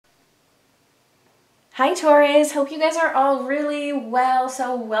Hi Taurus, hope you guys are all really well.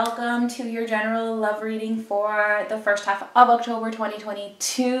 So welcome to your general love reading for the first half of October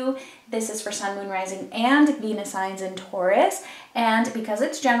 2022. This is for Sun, Moon, Rising, and Venus signs in Taurus. And because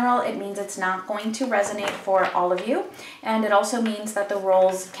it's general, it means it's not going to resonate for all of you. And it also means that the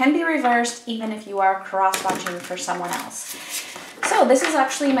roles can be reversed even if you are cross-watching for someone else. So this is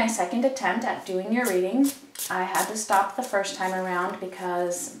actually my second attempt at doing your reading. I had to stop the first time around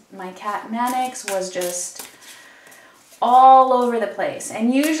because my cat Mannix was just all over the place.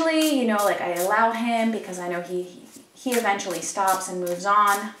 And usually, you know, like I allow him because I know he eventually stops and moves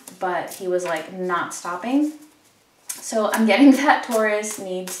on, but he was like not stopping. So I'm getting that Taurus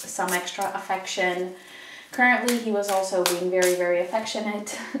needs some extra affection. Currently, he was also being very, very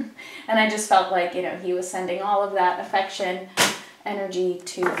affectionate. And I just felt like, you know, he was sending all of that affection energy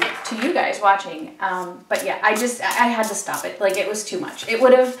to you guys watching, but yeah, I had to stop it. Like, it was too much. It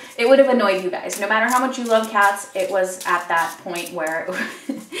would have annoyed you guys. No matter how much you love cats, it was at that point where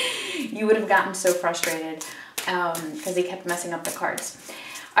you would have gotten so frustrated because he kept messing up the cards.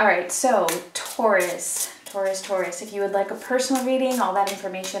 All right, so Taurus, if you would like a personal reading, all that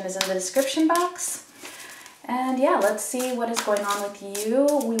information is in the description box. And yeah, let's see what is going on with you.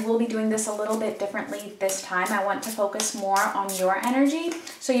 We will be doing this a little bit differently this time. I want to focus more on your energy.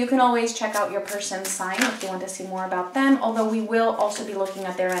 So you can always check out your person's sign if you want to see more about them, although we will also be looking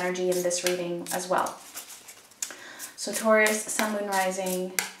at their energy in this reading as well. So Taurus, Sun, Moon,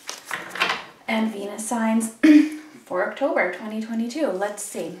 Rising, and Venus signs for October 2022. Let's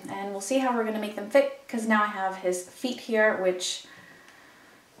see. And we'll see how we're going to make them fit, because now I have his feet here, which...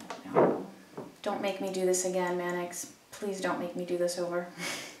 Don't make me do this again, Mannix. Please don't make me do this over.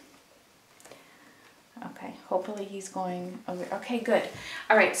 Okay, hopefully he's going over. Okay, good.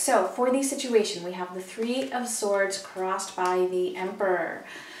 All right, so for the situation, we have the Three of Swords crossed by the Emperor.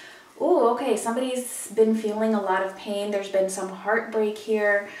 Ooh, okay, somebody's been feeling a lot of pain. There's been some heartbreak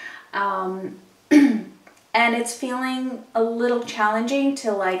here. And it's feeling a little challenging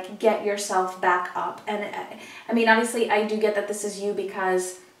to like get yourself back up. And I mean, obviously I do get that this is you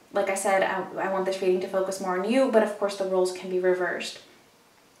because, like I said, I want this reading to focus more on you, but of course the roles can be reversed.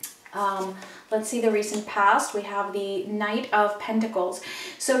 Let's see the recent past. We have the Knight of Pentacles.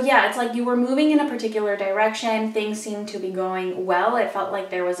 So yeah, it's like you were moving in a particular direction. Things seemed to be going well. It felt like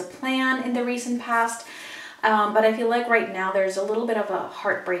there was a plan in the recent past. But I feel like right now there's a little bit of a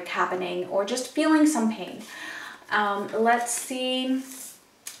heartbreak happening or just feeling some pain. Let's see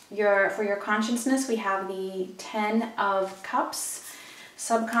for your consciousness. We have the Ten of Cups.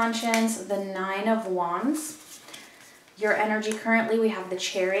 Subconscious, the Nine of Wands. Your energy currently, we have the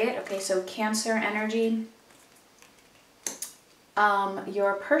Chariot. Okay, so Cancer energy.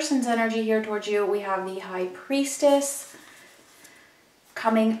 Your person's energy here towards you, we have the High Priestess.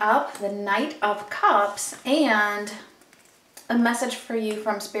 Coming up, the Knight of Cups, and a message for you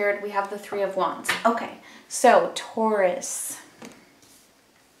from Spirit, we have the Three of Wands. Okay, so Taurus.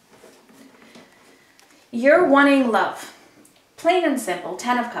 You're wanting love. Plain and simple,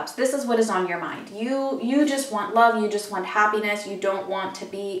 Ten of Cups. This is what is on your mind. You just want love. You just want happiness. You don't want to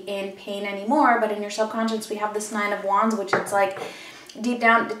be in pain anymore. But in your subconscious, we have this Nine of Wands, which it's like deep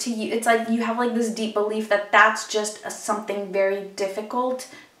down to you. It's like you have like this deep belief that that's just something very difficult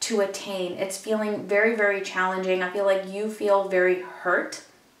to attain. It's feeling very, very challenging. I feel like you feel very hurt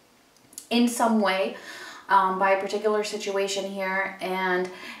in some way by a particular situation here.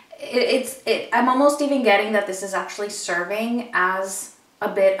 And I'm almost even getting that this is actually serving as a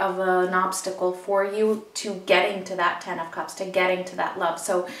bit of an obstacle for you to getting to that Ten of Cups, to getting to that love.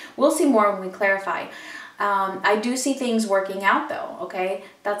 So we'll see more when we clarify. I do see things working out though, okay?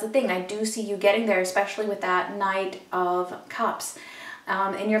 That's the thing. I do see you getting there, especially with that Knight of Cups.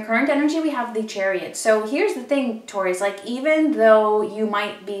 In your current energy, we have the Chariot. So here's the thing, Taurus, like even though you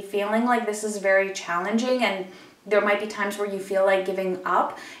might be feeling like this is very challenging and there might be times where you feel like giving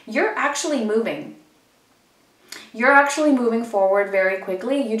up, you're actually moving. You're actually moving forward very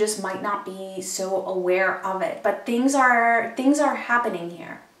quickly. You just might not be so aware of it. But things are happening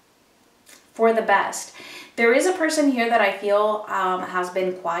here for the best. There is a person here that I feel has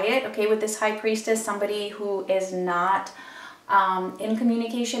been quiet, okay, with this High Priestess, somebody who is not in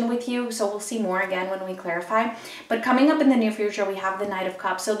communication with you. So we'll see more again when we clarify. But coming up in the near future, we have the Knight of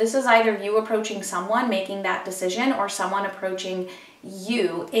Cups. So this is either you approaching someone, making that decision, or someone approaching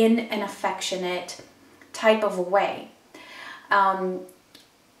you in an affectionate type of way.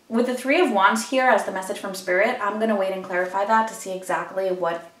 With the Three of Wands here as the message from Spirit, I'm going to wait and clarify that to see exactly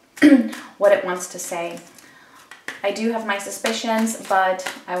what what it wants to say. I do have my suspicions, but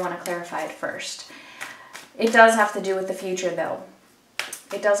I want to clarify it first. It does have to do with the future though.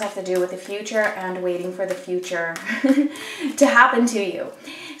 It does have to do with the future and waiting for the future to happen to you.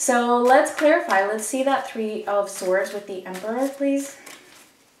 So let's clarify. Let's see that Three of Swords with the Emperor, please.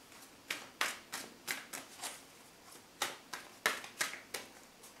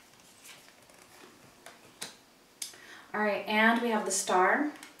 All right, and we have the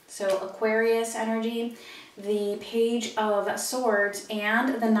Star. So Aquarius energy, the Page of Swords,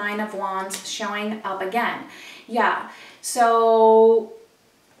 and the Nine of Wands showing up again. Yeah, so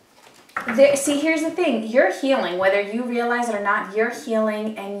see, here's the thing. You're healing, whether you realize it or not, you're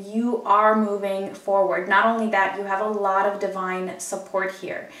healing and you are moving forward. Not only that, you have a lot of divine support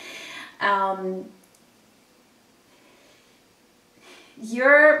here. I'm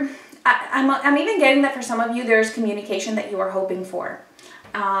even getting that for some of you, there's communication that you are hoping for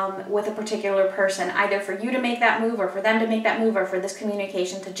with a particular person, either for you to make that move or for them to make that move or for this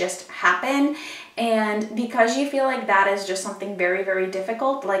communication to just happen. And because you feel like that is just something very, very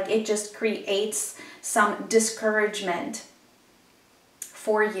difficult, like it just creates some discouragement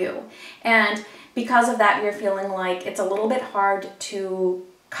for you. And because of that, you're feeling like it's a little bit hard to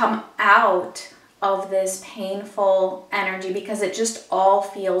come out of this painful energy because it just all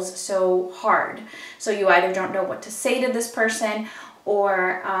feels so hard. So you either don't know what to say to this person,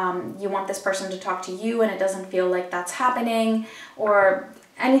 or you want this person to talk to you and it doesn't feel like that's happening, or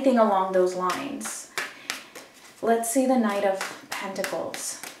anything along those lines. Let's see the Knight of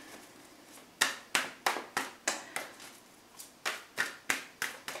Pentacles.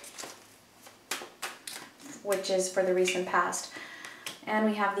 Which is for the recent past. And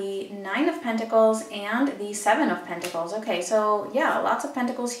we have the Nine of Pentacles and the Seven of Pentacles. Okay, so yeah, lots of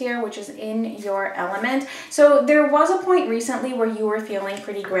Pentacles here, which is in your element. So there was a point recently where you were feeling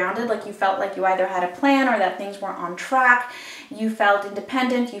pretty grounded, like you felt like you either had a plan or that things were on track. You felt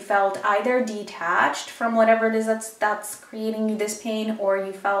independent, you felt either detached from whatever it is that's creating you this pain, or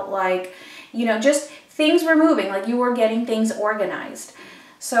you felt like, you know, just things were moving, like you were getting things organized.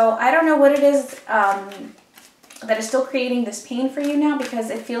 So I don't know what it is that is still creating this pain for you now, because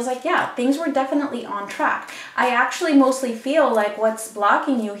it feels like, yeah, things were definitely on track. I actually mostly feel like what's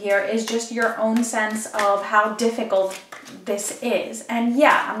blocking you here is just your own sense of how difficult this is. And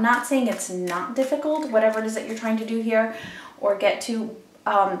yeah, I'm not saying it's not difficult, whatever it is that you're trying to do here or get to,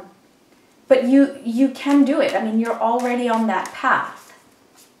 but you can do it. I mean, you're already on that path.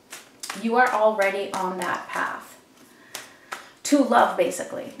 You are already on that path to love,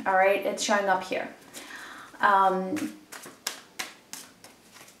 basically. All right, it's showing up here.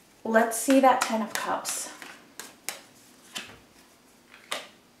 Let's see that Ten of Cups.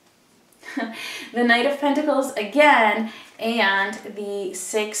 The Knight of Pentacles again, and the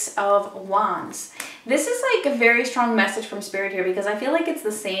Six of Wands. This is like a very strong message from Spirit here, because I feel like it's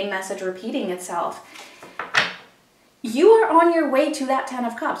the same message repeating itself. You are on your way to that Ten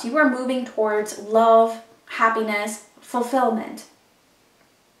of Cups. You are moving towards love, happiness, fulfillment.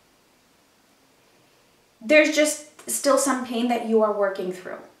 There's just still some pain that you are working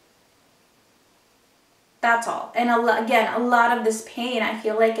through. That's all. And again, a lot of this pain, I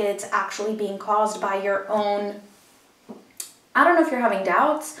feel like it's actually being caused by your own, I don't know if you're having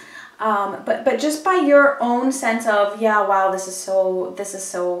doubts, but just by your own sense of, yeah, wow, this is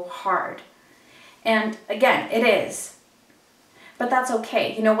so hard. And again, it is. But that's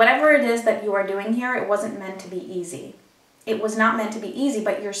okay. You know, whatever it is that you are doing here, it wasn't meant to be easy. It was not meant to be easy,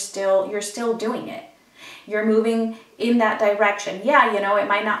 but you're still doing it. You're moving in that direction. Yeah, you know, it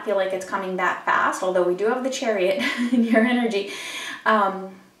might not feel like it's coming that fast, although we do have the Chariot in your energy.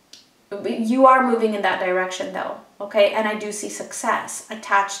 You are moving in that direction though, okay? And I do see success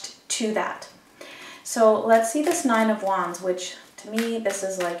attached to that. So let's see this Nine of Wands, which to me, this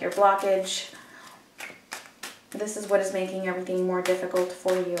is like your blockage. This is what is making everything more difficult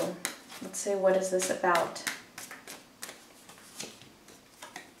for you. Let's see, what is this about?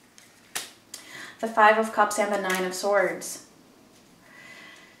 The Five of Cups and the Nine of Swords.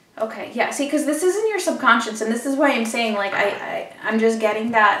 Okay, yeah, see, because this is in your subconscious, and this is why I'm saying, like, I'm just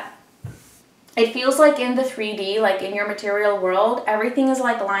getting that. It feels like in the 3D, like in your material world, everything is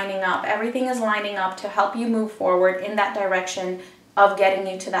like lining up. Everything is lining up to help you move forward in that direction of getting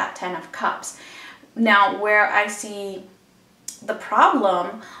you to that Ten of Cups. Now, where I see the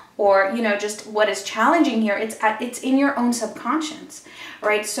problem, or, you know, just what is challenging here, it's in your own subconscious,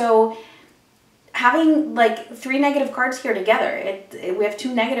 right? So having like 3 negative cards here together, we have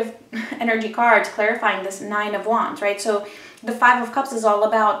 2 negative energy cards clarifying this Nine of Wands, right? So the Five of Cups is all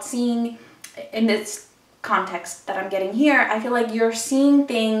about seeing, in this context that I'm getting here, I feel like you're seeing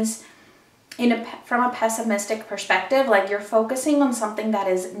things from a pessimistic perspective, like you're focusing on something that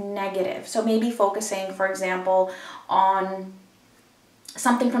is negative. So maybe focusing, for example, on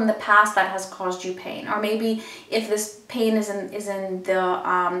something from the past that has caused you pain. Or maybe if this pain is in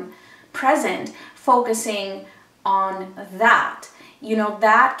the present, focusing on that. You know,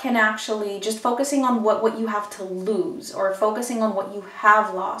 that can actually, just focusing on what you have to lose, or focusing on what you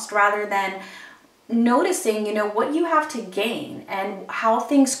have lost, rather than noticing, you know, what you have to gain and how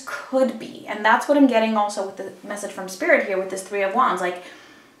things could be. And that's what I'm getting also with the message from Spirit here with this Three of Wands. Like,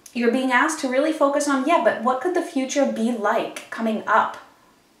 you're being asked to really focus on, yeah, but what could the future be like coming up?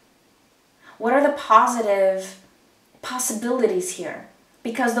 What are the positive possibilities here?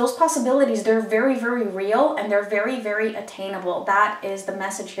 Because those possibilities, they're very, very real, and they're very, very attainable. That is the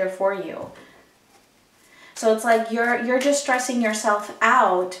message here for you. So it's like you're just stressing yourself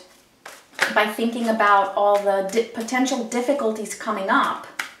out by thinking about all the potential difficulties coming up,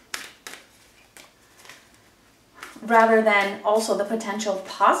 rather than also the potential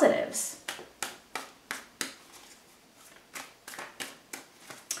positives.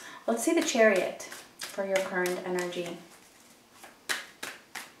 Let's see the Chariot for your current energy.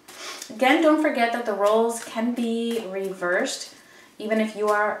 Again, don't forget that the roles can be reversed. Even if you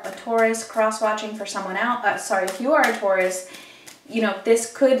are a Taurus cross-watching for someone else, if you are a Taurus, you know,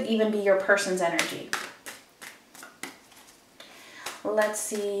 this could even be your person's energy. Let's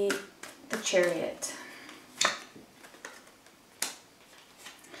see the Chariot.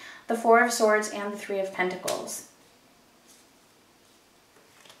 The Four of Swords and the Three of Pentacles.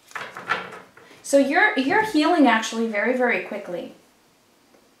 So you're healing actually very, very quickly.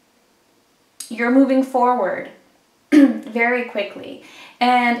 You're moving forward very quickly.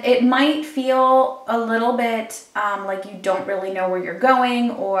 And it might feel a little bit like you don't really know where you're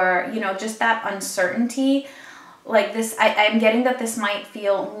going, or, you know, just that uncertainty. Like this, I'm getting that this might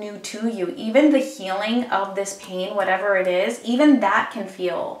feel new to you. Even the healing of this pain, whatever it is, even that can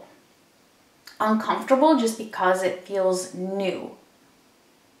feel uncomfortable just because it feels new.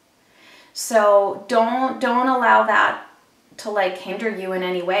 So don't allow that to like hinder you in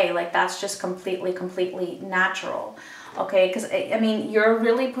any way. Like, that's just completely natural. Okay, because I mean, you're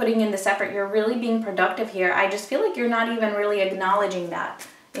really putting in this effort. You're really being productive here. I just feel like you're not even really acknowledging that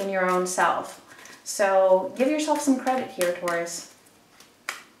in your own self. So give yourself some credit here, Taurus.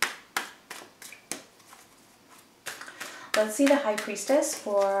 Let's see the High Priestess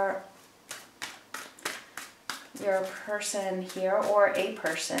for your person here, or a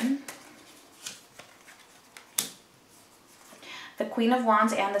person. The Queen of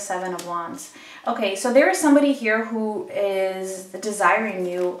Wands and the Seven of Wands. Okay, so there is somebody here who is desiring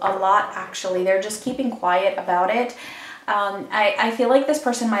you a lot, actually. They're just keeping quiet about it. I feel like this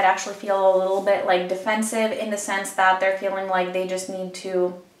person might actually feel a little bit like defensive, in the sense that they're feeling like they just need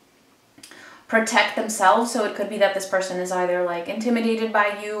to protect themselves. So it could be that this person is either like intimidated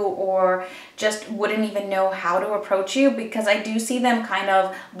by you, or just wouldn't even know how to approach you, because I do see them kind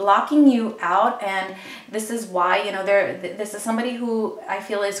of blocking you out. And this is why, you know, this is somebody who I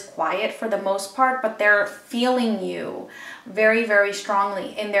feel is quiet for the most part, but they're feeling you very, very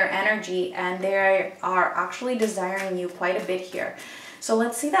strongly in their energy, and they are actually desiring you quite a bit here. So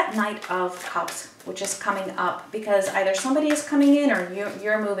let's see that Knight of Cups, which is coming up, because either somebody is coming in, or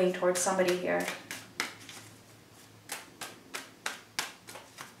you're moving towards somebody here.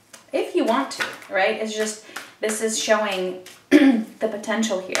 If you want to, right? It's just, this is showing the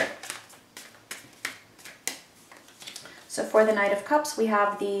potential here. So for the Knight of Cups, we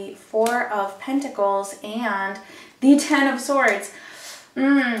have the Four of Pentacles and the Ten of Swords.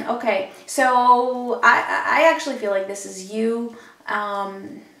 Okay, so I actually feel like this is you.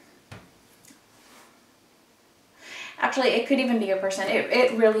 Actually, it could even be your person.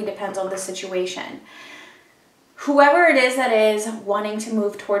 It really depends on the situation. Whoever it is that is wanting to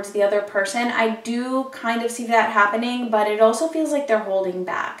move towards the other person, I do kind of see that happening, but it also feels like they're holding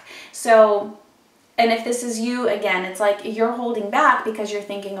back. So, and if this is you, again, it's like you're holding back because you're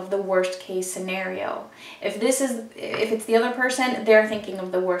thinking of the worst case scenario. If it's the other person, they're thinking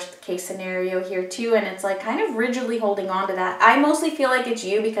of the worst case scenario here too, and it's like kind of rigidly holding on to that. I mostly feel like it's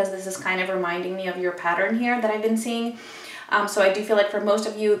you, because this is kind of reminding me of your pattern here that I've been seeing. So I do feel like for most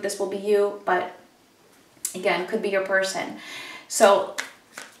of you, this will be you, but again, could be your person. So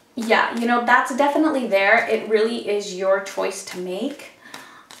yeah, you know, that's definitely there. It really is your choice to make.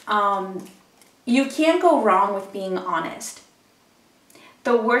 You can't go wrong with being honest.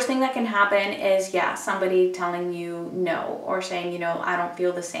 The worst thing that can happen is, yeah, somebody telling you no, or saying, you know, I don't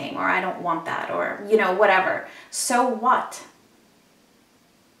feel the same, or I don't want that, or, you know, whatever. So what?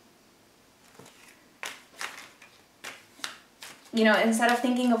 You know, instead of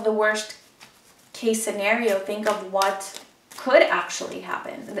thinking of the worst case scenario, think of what could actually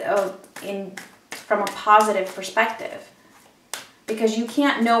happen from a positive perspective. because you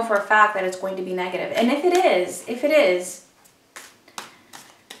can't know for a fact that it's going to be negative. And if it is,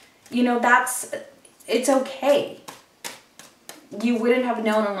 you know, it's okay. You wouldn't have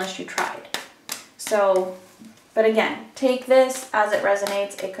known unless you tried. So, but again, take this as it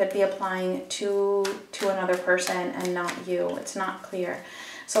resonates. It could be applying to another person and not you. It's not clear.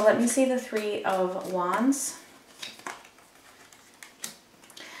 So let me see the Three of Wands.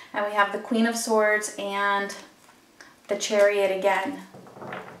 And we have the Queen of Swords and the Chariot again.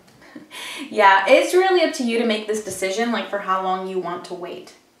 Yeah, it's really up to you to make this decision, like for how long you want to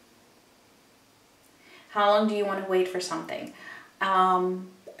wait. How long do you want to wait for something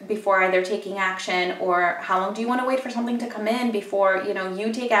before either taking action, or how long do you want to wait for something to come in before, you know,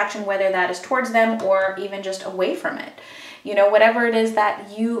 you take action, whether that is towards them or even just away from it. You know, whatever it is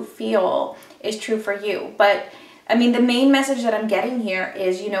that you feel is true for you. But I mean, the main message that I'm getting here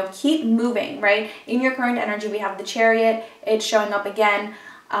is, you know, keep moving, right? In your current energy, we have the Chariot. It's showing up again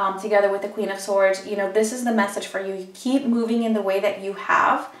together with the Queen of Swords. You know, this is the message for you. Keep moving in the way that you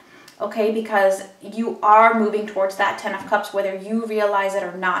have, okay? Because you are moving towards that Ten of Cups, whether you realize it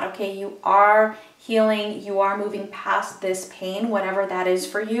or not, okay? You are healing. You are moving past this pain, whatever that is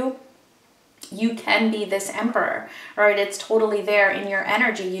for you. You can be this Emperor, right? It's totally there in your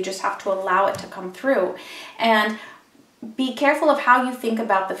energy. You just have to allow it to come through. And be careful of how you think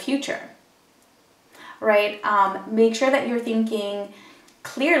about the future, right? Make sure that you're thinking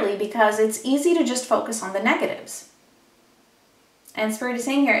clearly, because it's easy to just focus on the negatives. And Spirit is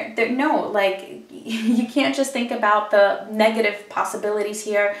saying here that no, like, you can't just think about the negative possibilities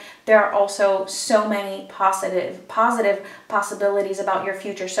here. There are also so many positive possibilities about your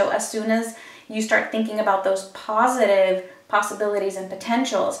future. So as soon as you start thinking about those positive possibilities and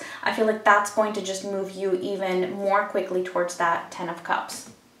potentials, I feel like that's going to just move you even more quickly towards that Ten of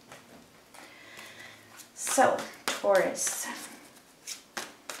Cups. So, Taurus,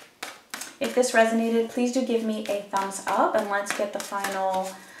 if this resonated, please do give me a thumbs up, and let's get the final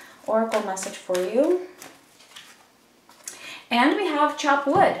oracle message for you. And we have chop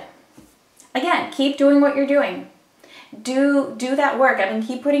wood. Again, keep doing what you're doing. Do that work. I mean,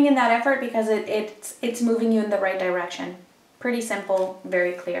 keep putting in that effort, because it's moving you in the right direction. Pretty simple,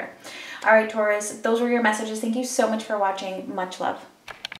 very clear. All right, Taurus, those were your messages. Thank you so much for watching. Much love.